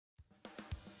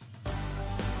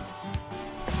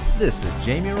This is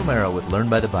Jamie Romero with Learn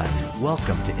by the Byte.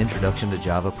 Welcome to Introduction to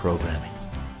Java Programming.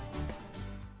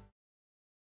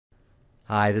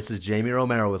 Hi, this is Jamie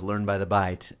Romero with Learn by the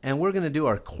Byte, and we're going to do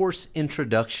our course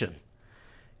introduction.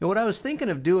 And what I was thinking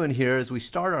of doing here as we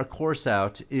start our course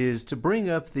out is to bring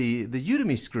up the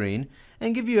Udemy screen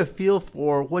and give you a feel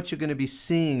for what you're going to be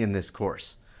seeing in this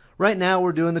course. Right now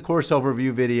we're doing the course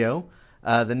overview video.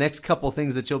 The next couple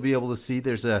things that you'll be able to see,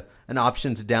 there's an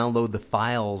option to download the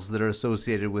files that are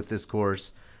associated with this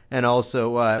course. And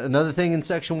also another thing in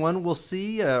section 1 we'll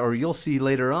see, or you'll see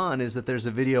later on, is that there's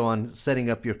a video on setting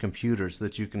up your computer so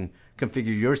that you can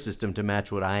configure your system to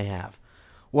match what I have.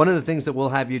 One of the things that we'll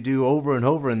have you do over and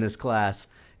over in this class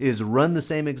is run the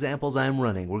same examples I'm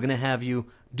running. We're going to have you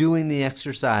doing the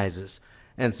exercises.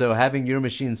 And so having your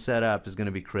machine set up is going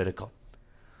to be critical.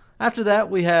 After that,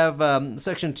 we have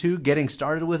section 2, Getting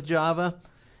Started with Java.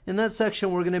 In that section,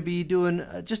 we're going to be doing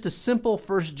just a simple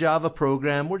first Java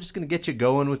program. We're just going to get you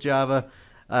going with Java,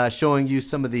 showing you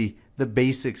some of the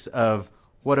basics of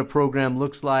what a program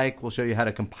looks like. We'll show you how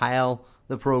to compile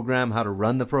the program, how to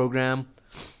run the program.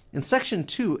 In section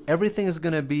 2, everything is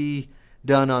going to be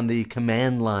done on the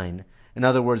command line. In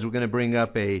other words, we're going to bring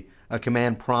up a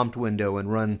command prompt window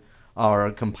and run our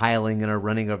compiling and our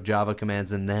running of Java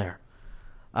commands in there.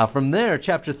 From there,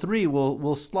 chapter 3,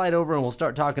 we'll slide over and we'll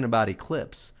start talking about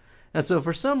Eclipse. And so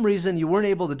for some reason you weren't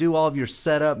able to do all of your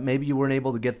setup, maybe you weren't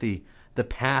able to get the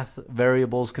path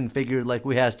variables configured like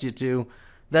we asked you to,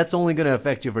 that's only going to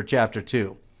affect you for chapter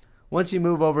 2. Once you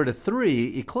move over to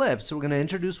 3, Eclipse, we're going to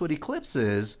introduce what Eclipse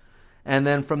is, and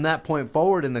then from that point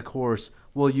forward in the course,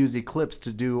 we'll use Eclipse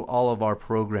to do all of our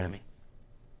programming.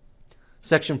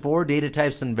 Section 4, Data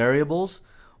Types and Variables.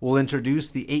 We'll introduce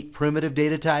the 8 primitive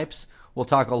data types. We'll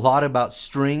talk a lot about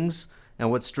strings and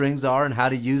what strings are and how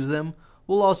to use them.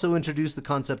 We'll also introduce the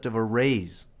concept of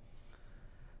arrays.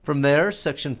 From there,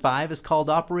 section 5 is called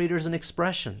Operators and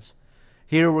Expressions.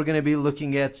 Here we're going to be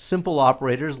looking at simple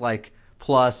operators like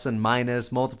plus and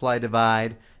minus, multiply,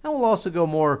 divide, and we'll also go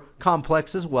more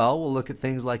complex as well. We'll look at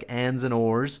things like ands and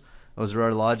ors. Those are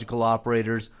our logical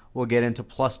operators. We'll get into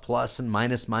plus plus and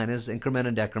minus minus, increment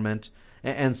and decrement,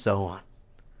 and so on.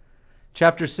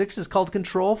 Chapter 6 is called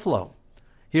Control Flow.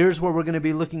 Here's where we're going to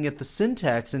be looking at the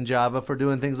syntax in Java for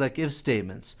doing things like if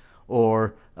statements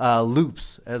or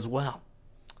loops as well.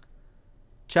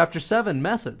 Chapter 7,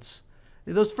 Methods.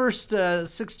 Those first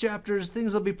 6 chapters,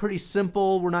 things will be pretty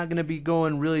simple. We're not going to be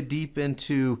going really deep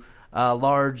into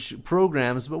large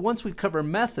programs, but once we cover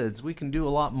methods, we can do a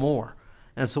lot more.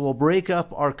 And so we'll break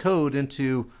up our code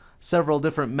into several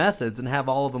different methods and have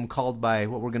all of them called by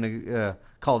what we're going to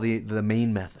call the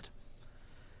main method.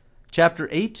 Chapter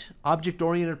 8,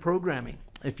 Object-Oriented Programming.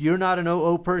 If you're not an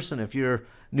OO person, if you're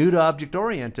new to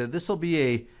object-oriented, this will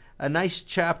be a nice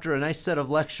chapter, a nice set of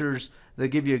lectures that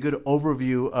give you a good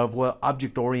overview of what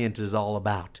object-oriented is all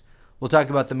about. We'll talk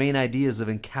about the main ideas of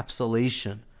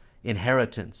encapsulation,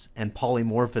 inheritance, and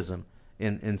polymorphism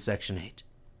in section 8.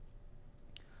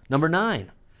 Number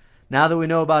 9, now that we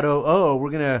know about OO, we're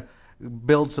going to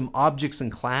build some objects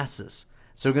and classes.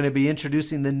 So we're going to be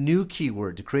introducing the new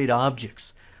keyword to create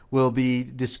objects. We'll be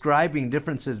describing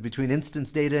differences between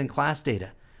instance data and class data,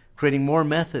 creating more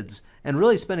methods, and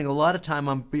really spending a lot of time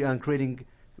on creating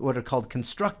what are called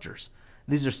constructors.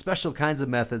 These are special kinds of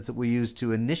methods that we use to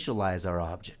initialize our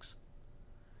objects.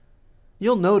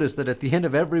 You'll notice that at the end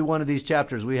of every one of these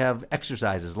chapters we have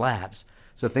exercises, labs.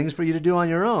 So things for you to do on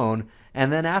your own,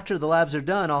 and then after the labs are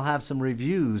done, I'll have some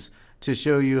reviews to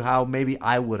show you how maybe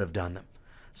I would have done them.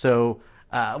 So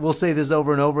we'll say this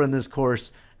over and over in this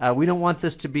course. We don't want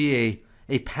this to be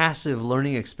a passive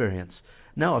learning experience.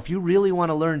 No, if you really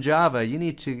want to learn Java, you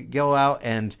need to go out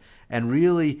and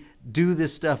really do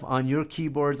this stuff on your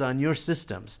keyboards, on your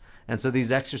systems. And so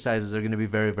these exercises are going to be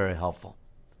very, very helpful.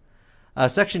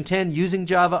 Section 10, Using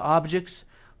Java Objects.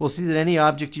 We'll see that any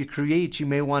object you create, you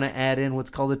may want to add in what's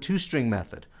called a toString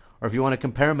method. Or if you want to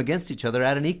compare them against each other,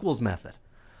 add an equals method.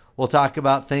 We'll talk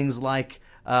about things like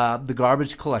the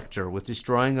garbage collector with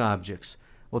destroying objects.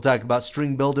 We'll talk about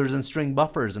string builders and string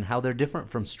buffers and how they're different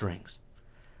from strings.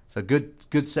 So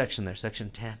good section there, section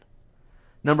 10.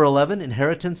 Number 11,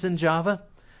 inheritance in Java.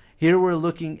 Here we're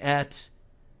looking at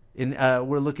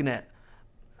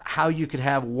how you could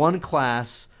have one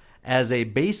class as a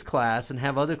base class and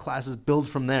have other classes build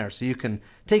from there. So you can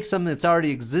take something that's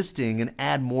already existing and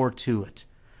add more to it.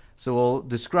 So we'll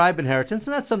describe inheritance,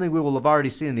 and that's something we will have already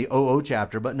seen in the OO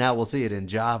chapter, but now we'll see it in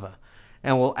Java.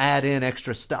 And we'll add in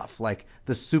extra stuff like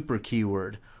the super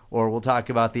keyword, or we'll talk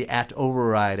about the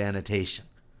 @override annotation.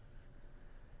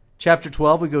 Chapter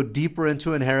 12, we go deeper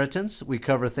into inheritance. We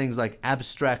cover things like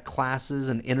abstract classes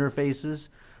and interfaces.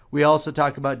 We also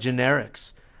talk about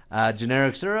generics.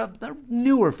 Generics are a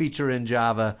newer feature in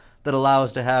Java that allow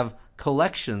us to have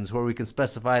collections where we can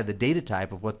specify the data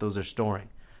type of what those are storing.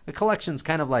 A collection is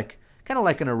kind of like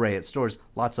an array. It stores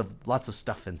lots of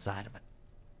stuff inside of it.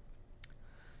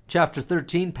 Chapter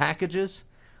 13, packages.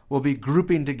 We'll be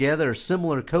grouping together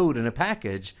similar code in a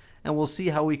package, and we'll see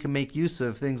how we can make use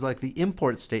of things like the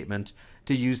import statement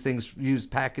to use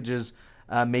packages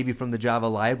maybe from the Java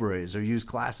libraries, or use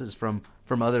classes from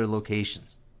other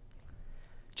locations.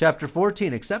 Chapter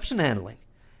 14, exception handling.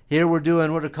 Here we're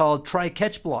doing what are called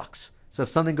try-catch blocks. So if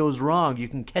something goes wrong, you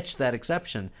can catch that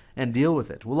exception and deal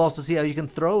with it. We'll also see how you can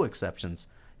throw exceptions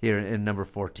here in number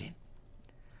 14.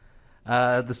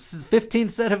 The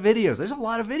 15th set of videos. There's a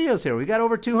lot of videos here. We got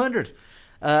over 200.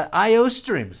 I/O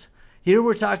streams. Here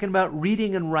we're talking about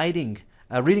reading and writing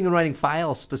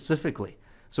files specifically.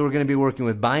 So we're going to be working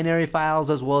with binary files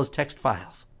as well as text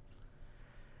files.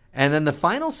 And then the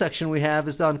final section we have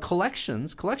is on collection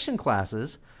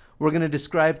classes. We're going to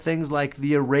describe things like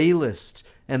the array list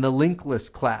and the linked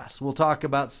list class. We'll talk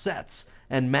about sets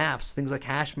and maps, things like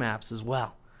hash maps as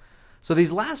well. So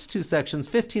these last two sections,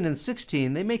 15 and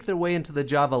 16, they make their way into the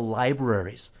Java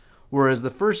libraries, whereas the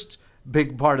first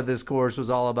big part of this course was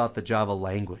all about the Java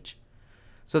language.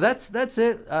 So that's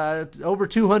it. Over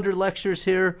 200 lectures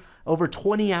here, over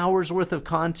 20 hours worth of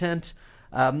content.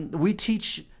 We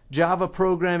teach Java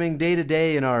programming day to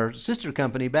day in our sister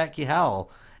company, Becky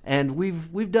Howell, and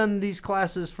we've done these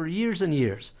classes for years and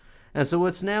years. And so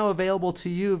what's now available to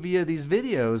you via these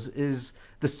videos is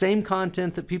the same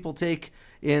content that people take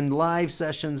in live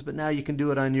sessions, but now you can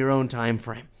do it on your own time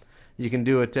frame. You can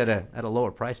do it at a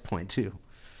lower price point too.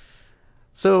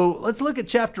 So let's look at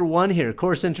chapter 1 here,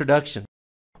 course introduction.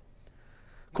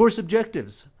 Course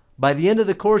objectives. By the end of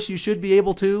the course, you should be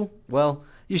able to write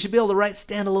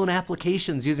standalone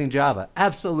applications using Java.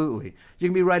 Absolutely. You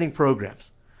can be writing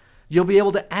programs. You'll be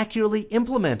able to accurately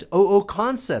implement OO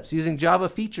concepts using Java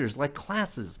features like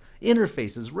classes,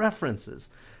 interfaces, references.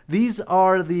 These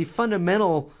are the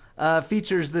fundamental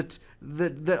features that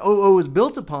OO is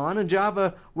built upon. In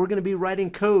Java, we're going to be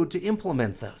writing code to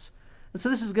implement those. And so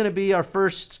this is going to be our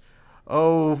first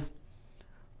 7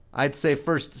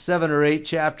 or 8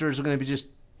 chapters. We're going to be just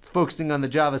focusing on the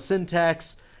Java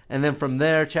syntax. And then from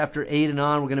there, chapter 8 and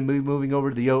on, we're going to be moving over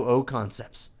to the OO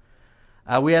concepts.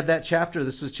 We had that chapter.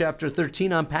 This was chapter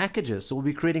 13 on packages. So we'll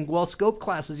be creating well-scoped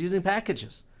classes using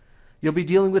packages. You'll be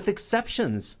dealing with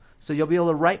exceptions. So you'll be able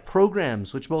to write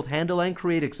programs which both handle and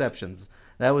create exceptions.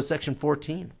 That was section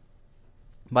 14.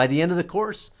 By the end of the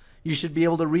course, you should be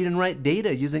able to read and write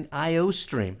data using I/O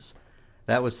streams.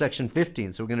 That was section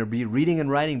 15. So we're going to be reading and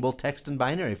writing both text and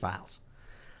binary files.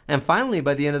 And finally,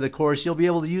 by the end of the course, you'll be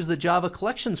able to use the Java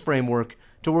collections framework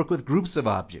to work with groups of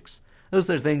objects. Those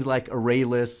are things like array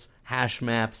lists, hash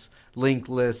maps, linked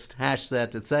list, hash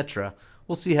set, etc.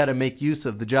 We'll see how to make use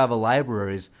of the Java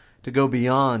libraries to go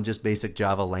beyond just basic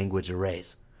Java language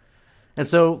arrays. And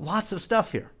so lots of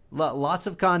stuff here, lots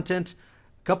of content,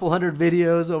 a couple hundred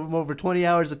videos, over 20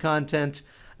 hours of content,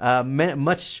 very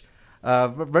much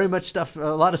stuff, a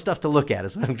lot of stuff to look at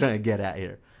is what I'm trying to get at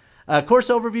here. Course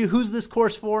overview, who's this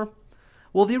course for?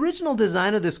 Well, the original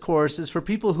design of this course is for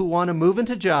people who want to move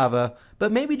into Java,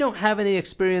 but maybe don't have any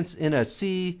experience in a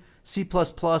C, C++,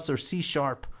 or C#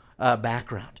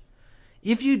 background.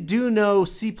 If you do know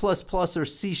C++ or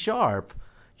C#,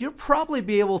 you'll probably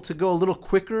be able to go a little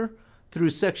quicker through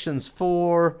sections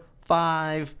 4,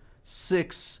 5,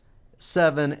 6,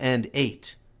 7, and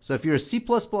 8. So if you're a C++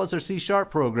 or C#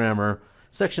 programmer,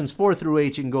 sections 4 through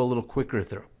 8 you can go a little quicker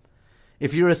through.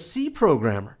 If you're a C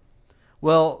programmer,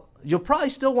 well, you'll probably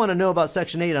still want to know about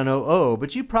section 8 on OO,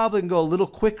 but you probably can go a little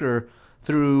quicker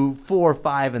through 4,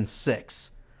 5, and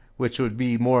 6, which would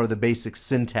be more of the basic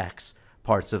syntax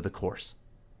parts of the course.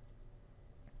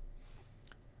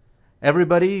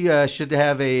 Everybody should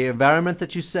have an environment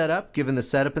that you set up, given the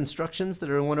setup instructions that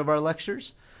are in one of our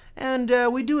lectures. And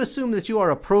we do assume that you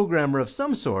are a programmer of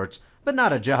some sort, but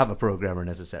not a Java programmer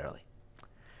necessarily.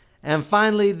 And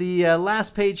finally, the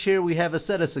last page here, we have a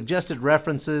set of suggested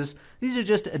references. These are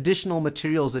just additional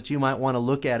materials that you might want to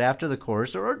look at after the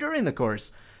course or during the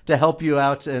course to help you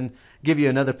out and give you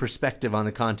another perspective on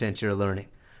the content you're learning.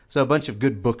 So a bunch of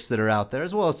good books that are out there,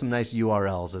 as well as some nice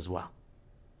URLs as well.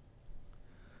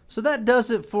 So that does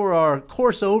it for our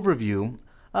course overview.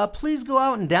 Please go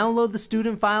out and download the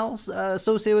student files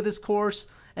associated with this course,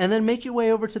 and then make your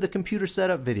way over to the computer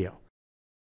setup video.